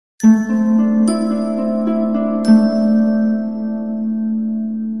Heaven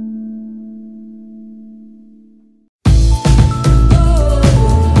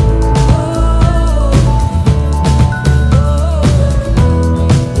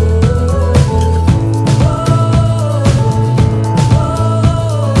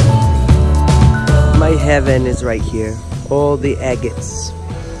is right here. All the agates.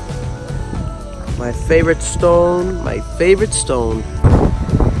 My favorite stone. My favorite stone.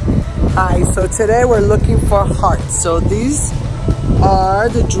 Hi, so today we're looking for hearts. So these are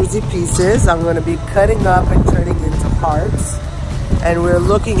the druzy pieces. I'm going to be cutting up and turning into hearts. And we're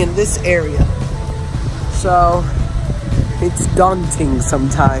looking in this area. So it's daunting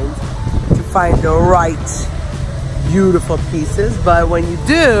sometimes to find the right beautiful pieces, but when you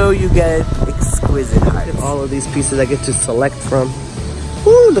do, you get exquisite hearts. All of these pieces I get to select from.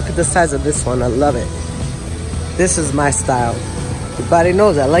 Ooh, look at the size of this one. I love it. This is my style. Everybody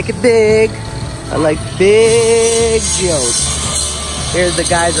knows I like it big. I like big geodes. Here the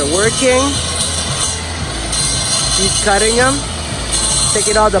guys are working. He's cutting them,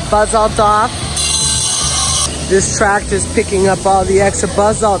 taking all the basalt off. This tractor is picking up all the extra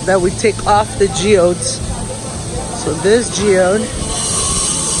basalt that we take off the geodes. So this geode,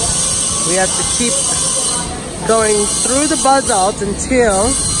 we have to keep going through the basalt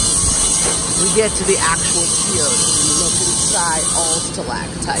until we get to the actual geode. And look inside, all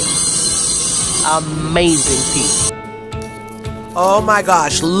stalactites. Amazing piece. Oh my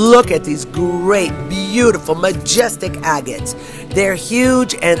gosh, look at these great, beautiful, majestic agates. They're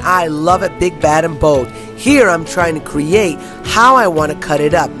huge and I love it big, bad, and bold. Here I'm trying to create how I want to cut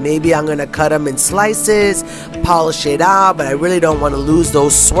it up. Maybe I'm going to cut them in slices, polish it out, but I really don't want to lose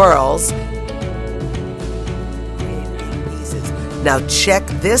those swirls. Now check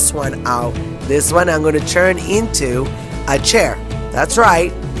this one out. This one I'm going to turn into a chair. That's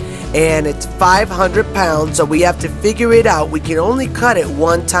right. And it's 500 pounds, so we have to figure it out. We can only cut it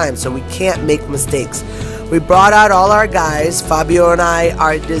one time, so we can't make mistakes. We brought out all our guys. Fabio and I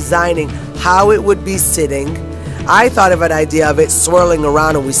are designing how it would be sitting. I thought of an idea of it swirling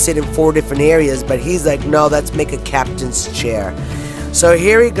around and we sit in 4 different areas, but he's like, no, let's make a captain's chair. So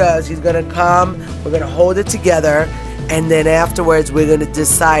here he goes. He's going to come. We're going to hold it together. And then afterwards, we're going to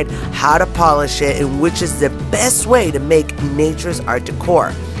decide how to polish it and which is the best way to make nature's art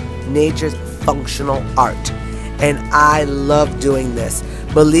decor. Nature's functional art. And I love doing this.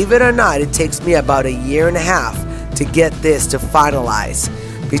 Believe it or not, it takes me about 1.5 years to get this to finalize.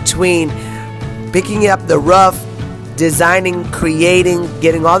 Between picking up the rough, designing, creating,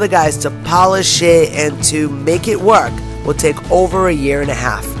 getting all the guys to polish it and to make it work will take over 1.5 years.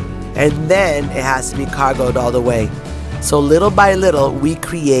 And then it has to be cargoed all the way. So little by little, we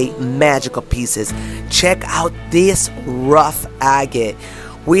create magical pieces. Check out this rough agate.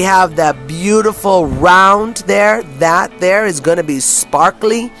 We have that beautiful round there. That there is going to be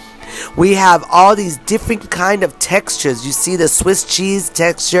sparkly. We have all these different kind of textures. You see the Swiss cheese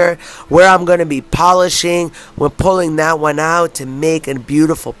texture where I'm going to be polishing. We're pulling that one out to make a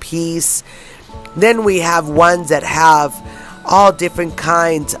beautiful piece. Then we have ones that have all different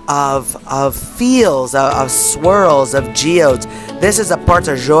kinds of feels, of swirls, of geodes. This is a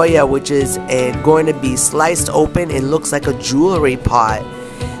parta joia, which is going to be sliced open. It looks like a jewelry pot.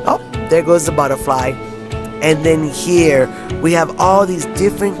 Oh, there goes the butterfly. And then here we have all these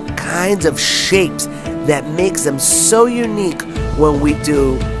different kinds of shapes that makes them so unique when we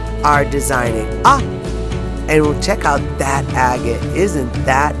do our designing. And we'll check out that agate. Isn't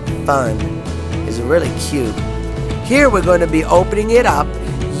that fun? It's really cute. Here we're going to be opening it up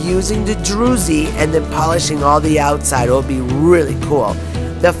using the druzy and then polishing all the outside. It'll be really cool.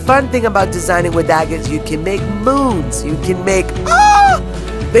 The fun thing about designing with agates, you can make moons. You can make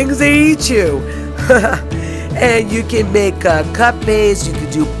things that eat you. And you can make cut base. You can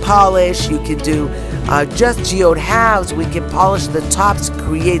do polish. You can do just geode halves. We can polish the tops,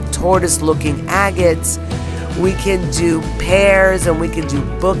 create tortoise looking agates. We can do pairs and we can do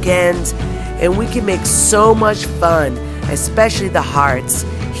bookends. And we can make so much fun, especially the hearts.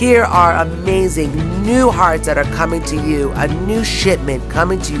 Here are amazing new hearts that are coming to you, a new shipment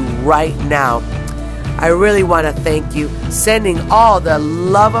coming to you right now. I really want to thank you, sending all the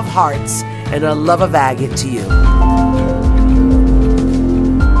love of hearts and the love of agate to you.